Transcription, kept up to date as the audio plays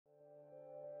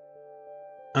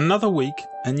Another week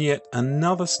and yet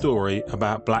another story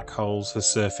about black holes has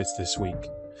surfaced this week.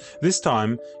 This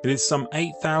time it is some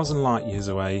 8,000 light years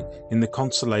away in the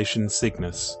constellation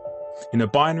Cygnus, in a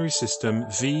binary system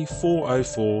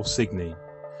V404 Cygni.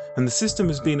 And the system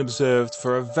has been observed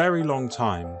for a very long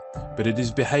time, but it is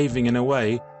behaving in a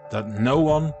way that no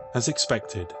one has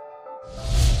expected.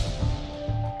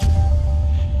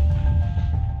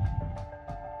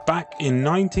 Back in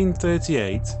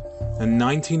 1938 and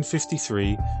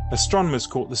 1953, astronomers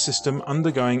caught the system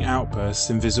undergoing outbursts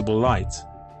in visible light.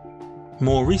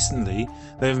 More recently,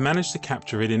 they have managed to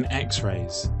capture it in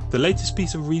X-rays. The latest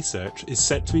piece of research is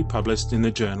set to be published in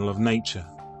the Journal of Nature.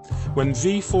 When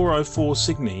V404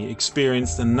 Cygni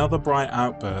experienced another bright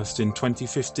outburst in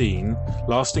 2015,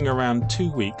 lasting around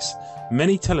 2 weeks,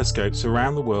 many telescopes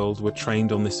around the world were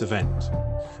trained on this event.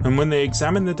 And when they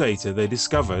examined the data, they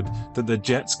discovered that the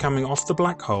jets coming off the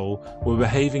black hole were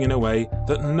behaving in a way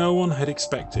that no one had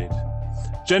expected.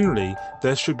 Generally,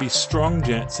 there should be strong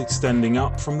jets extending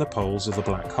up from the poles of the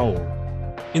black hole.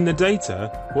 In the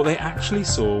data, what they actually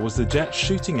saw was the jets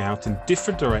shooting out in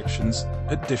different directions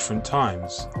at different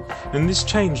times, and this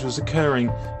change was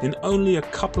occurring in only a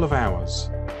couple of hours.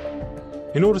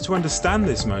 In order to understand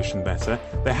this motion better,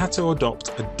 they had to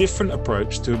adopt a different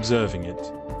approach to observing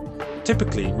it.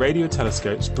 Typically, radio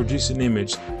telescopes produce an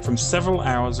image from several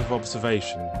hours of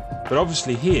observation, but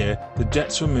obviously here the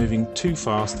jets were moving too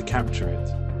fast to capture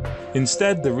it.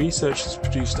 Instead, the researchers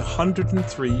produced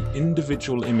 103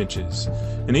 individual images,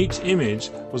 and each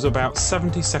image was about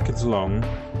 70 seconds long,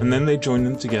 and then they joined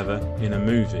them together in a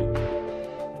movie.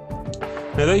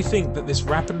 Now they think that this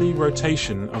rapid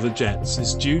rotation of the jets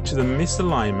is due to the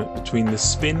misalignment between the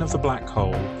spin of the black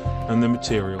hole and the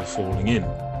material falling in.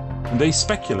 And they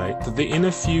speculate that the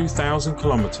inner few thousand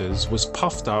kilometers was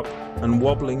puffed up and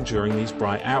wobbling during these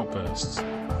bright outbursts.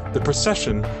 The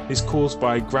precession is caused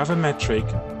by gravimetric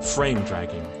frame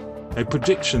dragging, a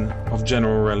prediction of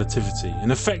general relativity,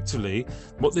 and effectively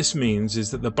what this means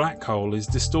is that the black hole is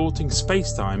distorting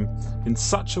space-time in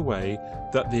such a way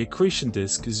that the accretion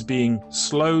disk is being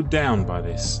slowed down by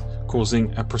this,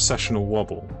 causing a precessional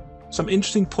wobble. Some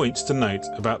interesting points to note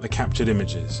about the captured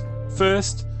images.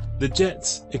 First, the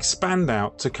jets expand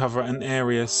out to cover an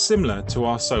area similar to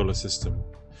our solar system,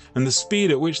 and the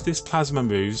speed at which this plasma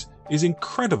moves is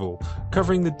incredible,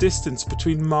 covering the distance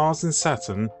between Mars and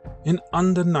Saturn in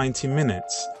under 90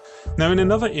 minutes. Now in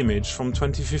another image from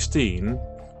 2015,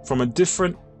 from a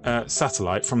different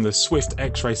satellite, from the Swift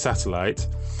X-ray satellite,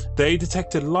 they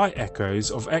detected light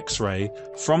echoes of X-ray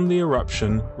from the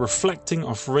eruption reflecting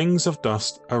off rings of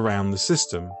dust around the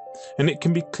system. And it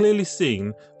can be clearly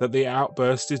seen that the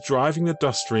outburst is driving the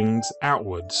dust rings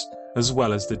outwards, as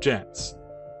well as the jets.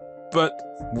 But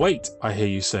wait, I hear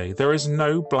you say, there is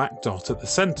no black dot at the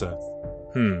centre.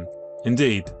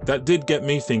 Indeed, that did get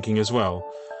me thinking as well.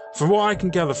 From what I can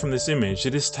gather from this image,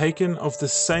 it is taken of the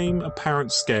same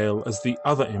apparent scale as the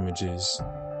other images.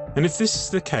 And if this is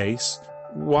the case,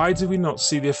 why do we not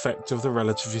see the effect of the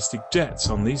relativistic jets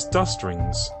on these dust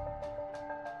rings?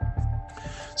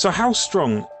 So how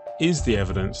strong is the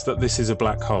evidence that this is a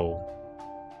black hole?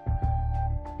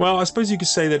 Well, I suppose you could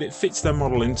say that it fits their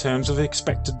model in terms of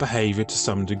expected behaviour to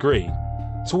some degree.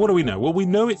 So what do we know? Well, we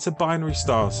know it's a binary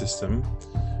star system.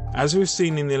 As we've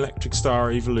seen in the electric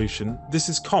star evolution, this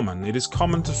is common. It is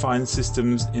common to find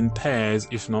systems in pairs,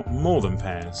 if not more than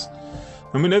pairs.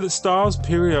 And we know that stars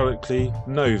periodically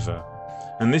nova.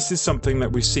 And this is something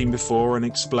that we've seen before and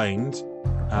explained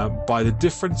by the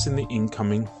difference in the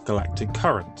incoming galactic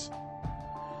current.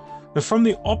 Now from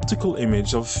the optical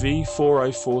image of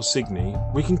V404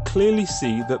 Cygni, we can clearly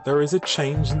see that there is a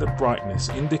change in the brightness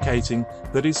indicating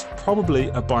that it's probably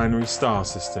a binary star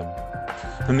system.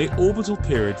 And the orbital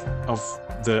period of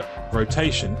the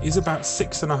rotation is about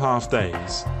 6.5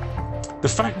 days. The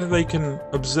fact that they can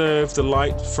observe the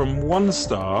light from one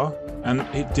star and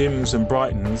it dims and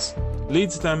brightens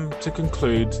leads them to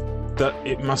conclude that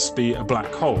it must be a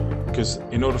black hole, because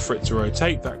in order for it to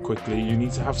rotate that quickly you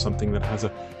need to have something that has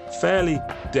a fairly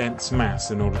dense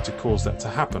mass in order to cause that to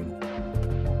happen.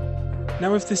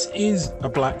 Now if this is a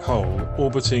black hole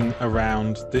orbiting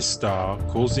around this star,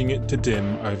 causing it to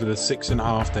dim over the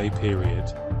 6.5 day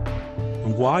period,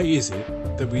 and why is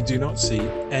it that we do not see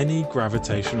any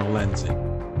gravitational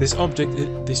lensing? This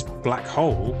object, this black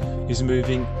hole, is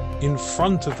moving in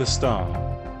front of the star,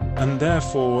 and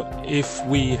therefore if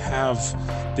we have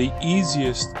the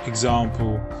easiest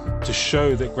example to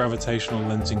show that gravitational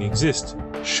lensing exists,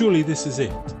 surely this is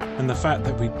it, and the fact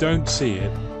that we don't see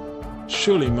it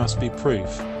surely must be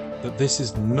proof that this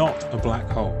is not a black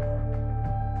hole.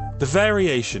 The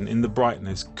variation in the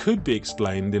brightness could be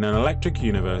explained in an electric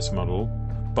universe model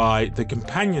by the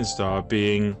companion star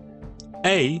being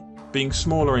A, being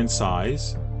smaller in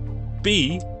size,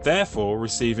 B, therefore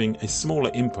receiving a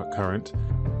smaller input current,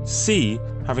 C,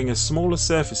 having a smaller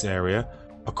surface area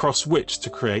across which to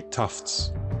create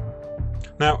tufts.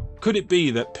 Now, could it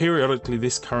be that periodically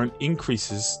this current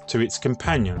increases to its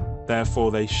companion,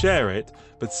 therefore they share it,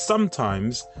 but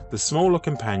sometimes the smaller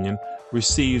companion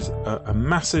receives a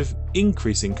massive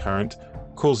increase in current,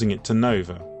 causing it to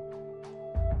nova?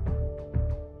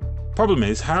 Problem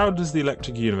is, how does the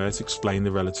electric universe explain the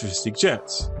relativistic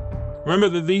jets? Remember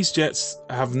that these jets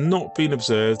have not been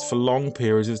observed for long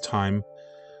periods of time,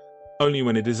 only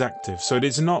when it is active. So it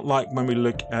is not like when we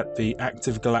look at the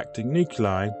active galactic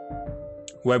nuclei,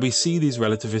 where we see these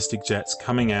relativistic jets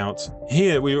coming out.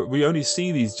 Here we only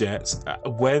see these jets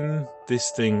when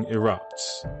this thing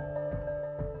erupts.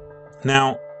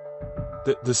 Now,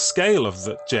 the scale of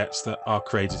the jets that are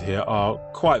created here are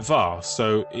quite vast,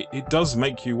 so it does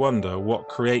make you wonder what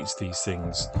creates these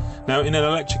things. Now, in an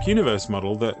electric universe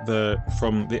model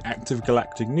from the active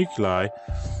galactic nuclei,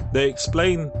 they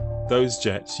explain those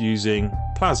jets using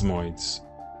plasmoids.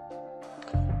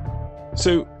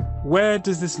 So where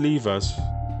does this leave us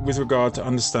with regard to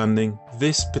understanding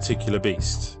this particular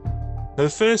beast? Now, the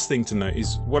first thing to note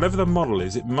is whatever the model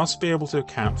is, it must be able to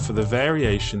account for the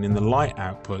variation in the light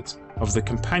output of the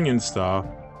companion star,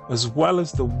 as well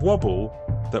as the wobble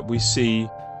that we see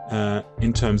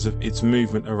in terms of its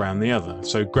movement around the other.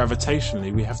 So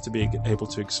gravitationally, we have to be able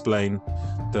to explain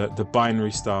the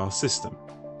binary star system.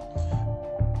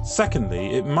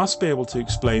 Secondly, it must be able to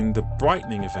explain the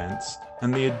brightening events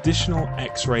and the additional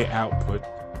X-ray output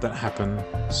that happen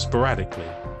sporadically.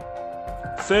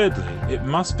 Thirdly, it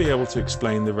must be able to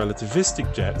explain the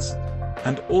relativistic jets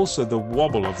and also the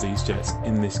wobble of these jets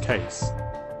in this case.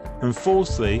 And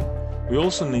fourthly, we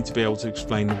also need to be able to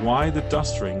explain why the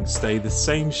dust rings stay the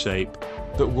same shape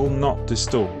but will not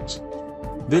distort.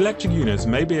 The electric universe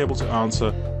may be able to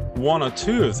answer one or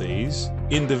two of these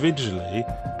individually,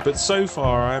 but so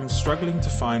far I am struggling to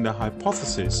find a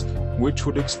hypothesis which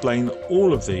would explain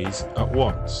all of these at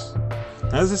once.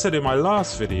 As I said in my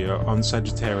last video on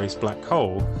Sagittarius black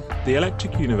hole, the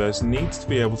electric universe needs to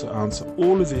be able to answer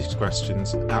all of these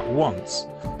questions at once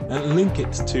and link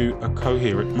it to a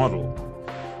coherent model.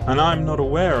 And I'm not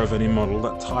aware of any model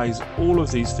that ties all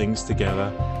of these things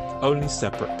together, only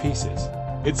separate pieces.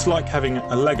 It's like having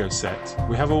a Lego set.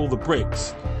 We have all the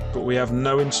bricks, but we have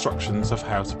no instructions of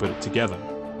how to put it together.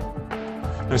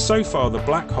 Now, so far the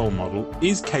black hole model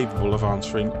is capable of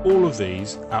answering all of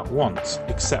these at once,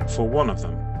 except for one of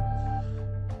them.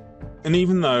 And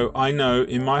even though I know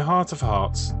in my heart of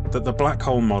hearts that the black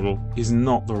hole model is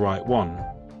not the right one.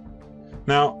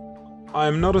 Now, I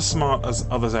am not as smart as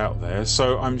others out there,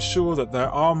 so I'm sure that there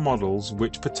are models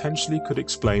which potentially could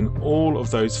explain all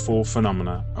of those four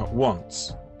phenomena at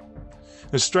once.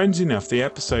 Now, strangely enough, the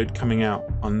episode coming out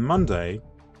on Monday,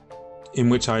 in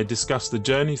which I discussed the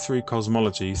journey through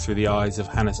cosmology through the eyes of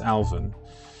Hannes Alvin,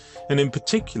 and in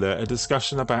particular a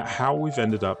discussion about how we've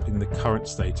ended up in the current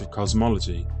state of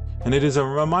cosmology. And it is a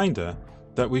reminder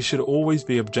that we should always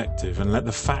be objective and let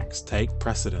the facts take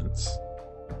precedence.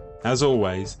 As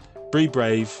always, be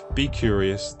brave, be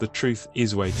curious, the truth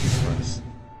is waiting for us.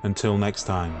 Until next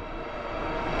time.